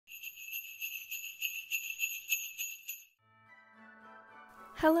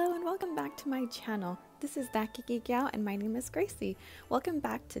Hello and welcome back to my channel. This is That Geeky Gal and my name is Gracie. Welcome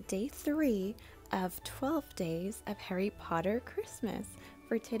back to day 3 of 12 days of Harry Potter Christmas.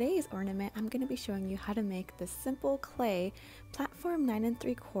 For today's ornament, I'm going to be showing you how to make the simple clay platform 9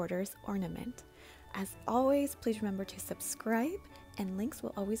 3/4 ornament. As always, please remember to subscribe and links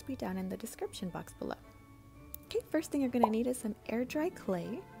will always be down in the description box below. Okay, first thing you're going to need is some air dry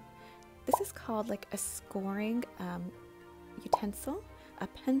clay. This is called like a scoring utensil, a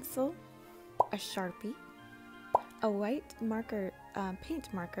pencil, a Sharpie, a white marker,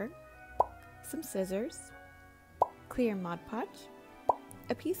 paint marker, some scissors, clear Mod Podge,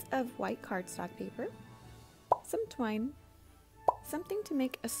 a piece of white cardstock paper, some twine, something to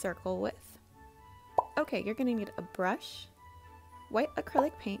make a circle with. Okay, you're going to need a brush, white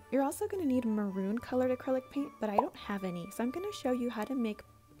acrylic paint. You're also going to need maroon colored acrylic paint, but I don't have any, so I'm going to show you how to make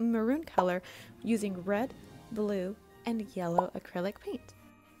maroon color using red, blue, and yellow acrylic paint.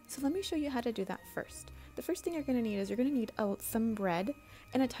 So let me show you how to do that first. The first thing you're going to need is you're going to need some red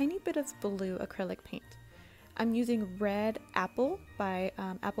and a tiny bit of blue acrylic paint. I'm using red apple by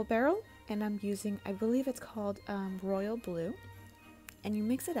Apple Barrel, and I'm using, I believe it's called royal blue, and you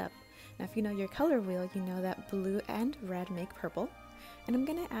mix it up. Now if you know your color wheel, you know that blue and red make purple, and I'm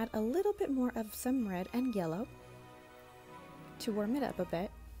going to add a little bit more of some red and yellow to warm it up a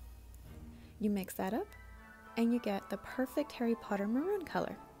bit. You mix that up and you get the perfect Harry Potter maroon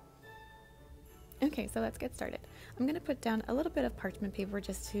color. Okay, so let's get started. I'm going to put down a little bit of parchment paper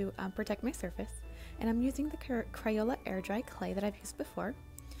just to protect my surface, and I'm using the Crayola air dry clay that I've used before.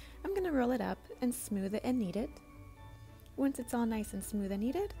 I'm going to roll it up and smooth it and knead it. Once it's all nice and smooth and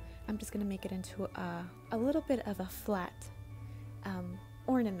kneaded, I'm just going to make it into a little bit of a flat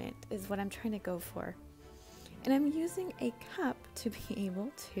ornament is what I'm trying to go for. And I'm using a cup to be able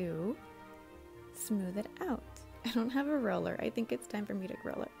to smooth it out. I don't have a roller. I think it's time for me to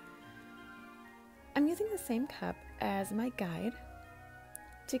roll it. I'm using the same cup as my guide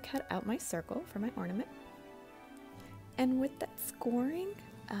to cut out my circle for my ornament. And with that scoring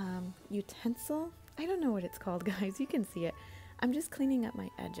utensil, I don't know what it's called, guys, you can see it. I'm just cleaning up my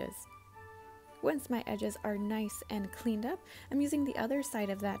edges. Once my edges are nice and cleaned up, I'm using the other side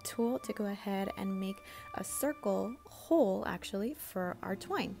of that tool to go ahead and make a circle hole actually for our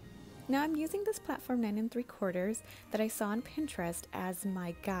twine. Now I'm using this platform 9 3/4 that I saw on Pinterest as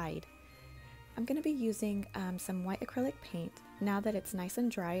my guide. I'm going to be using some white acrylic paint. Now that it's nice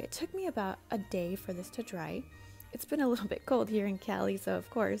and dry, it took me about a day for this to dry. It's been a little bit cold here in Cali, so of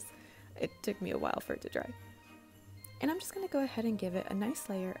course it took me a while for it to dry. And I'm just going to go ahead and give it a nice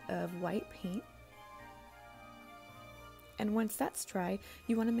layer of white paint. And once that's dry,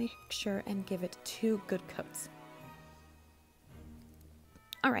 you want to make sure and give it 2 good coats.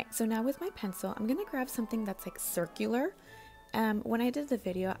 Alright, so now with my pencil, I'm going to grab something that's like circular. When I did the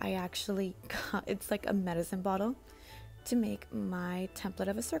video, I actually got, it's like a medicine bottle to make my template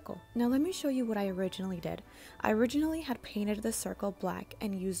of a circle. Now let me show you what I originally did. I originally had painted the circle black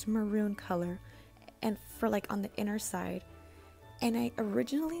and used maroon color and for like on the inner side. And I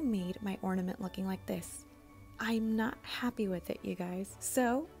originally made my ornament looking like this. I'm not happy with it, you guys.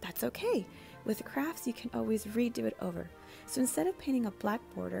 So that's okay. With crafts, you can always redo it over. So instead of painting a black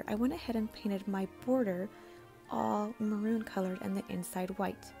border, I went ahead and painted my border all maroon colored and the inside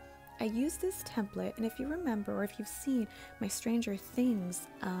white. I used this template, and if you remember or if you've seen my Stranger Things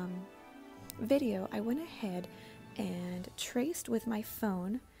video, I went ahead and traced with my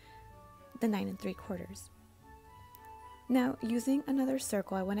phone the 9 3/4. Now using another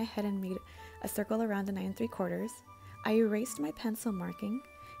circle, I went ahead and made a circle around the 9 3/4. I erased my pencil marking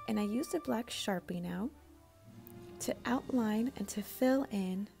and I used a black Sharpie now to outline and to fill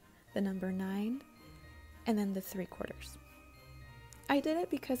in the number 9 and then the 3/4. I did it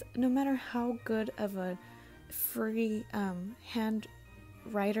because no matter how good of a free hand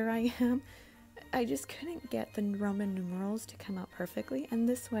writer I am, I just couldn't get the Roman numerals to come out perfectly, and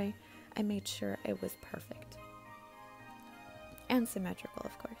this way I made sure it was perfect. And symmetrical,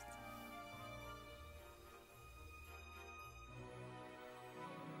 of course.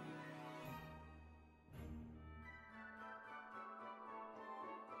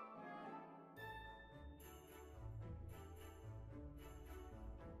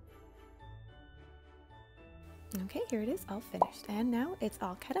 Okay, here it is all finished, and now it's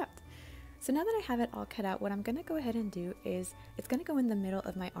all cut out. So now that I have it all cut out, what I'm going to go ahead and do is it's going to go in the middle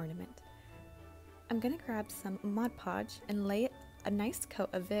of my ornament. I'm going to grab some Mod Podge and lay a nice coat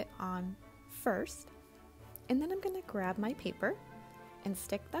of it on first, and then I'm going to grab my paper and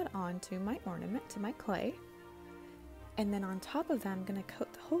stick that onto my ornament, to my clay, and then on top of that I'm going to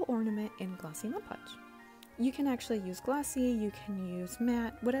coat the whole ornament in glossy Mod Podge. You can actually use glossy, you can use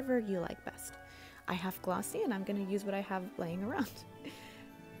matte, whatever you like best. I have glossy and I'm going to use what I have laying around.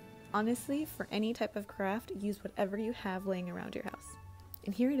 Honestly, for any type of craft, use whatever you have laying around your house.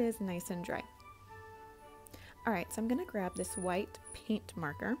 And here it is, nice and dry. Alright, so I'm going to grab this white paint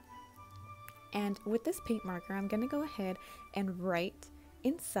marker. And with this paint marker, I'm going to go ahead and write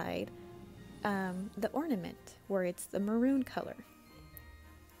inside the ornament where it's the maroon color.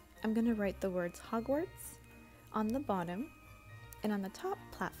 I'm going to write the words Hogwarts on the bottom and on the top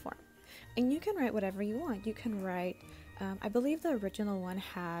platform. And you can write whatever you want. You can write, I believe the original one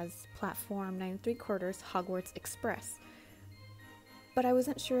has platform 9 3/4 Hogwarts Express. But I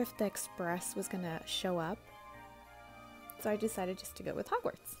wasn't sure if the Express was going to show up. So I decided just to go with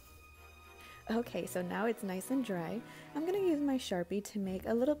Hogwarts. Okay, so now it's nice and dry. I'm going to use my Sharpie to make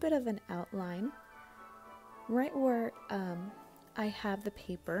a little bit of an outline right where I have the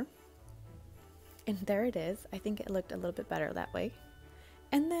paper. And there it is. I think it looked a little bit better that way.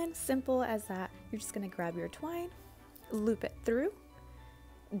 And then, simple as that, you're just going to grab your twine, loop it through,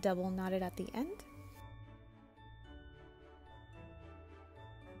 double knot it at the end.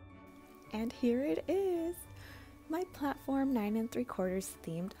 And here it is, my platform 9 3/4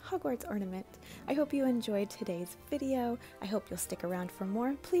 themed Hogwarts ornament. I hope you enjoyed today's video. I hope you'll stick around for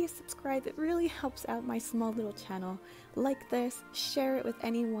more. Please subscribe, it really helps out my small little channel. Like this, share it with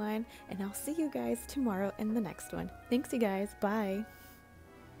anyone, and I'll see you guys tomorrow in the next one. Thanks you guys, bye!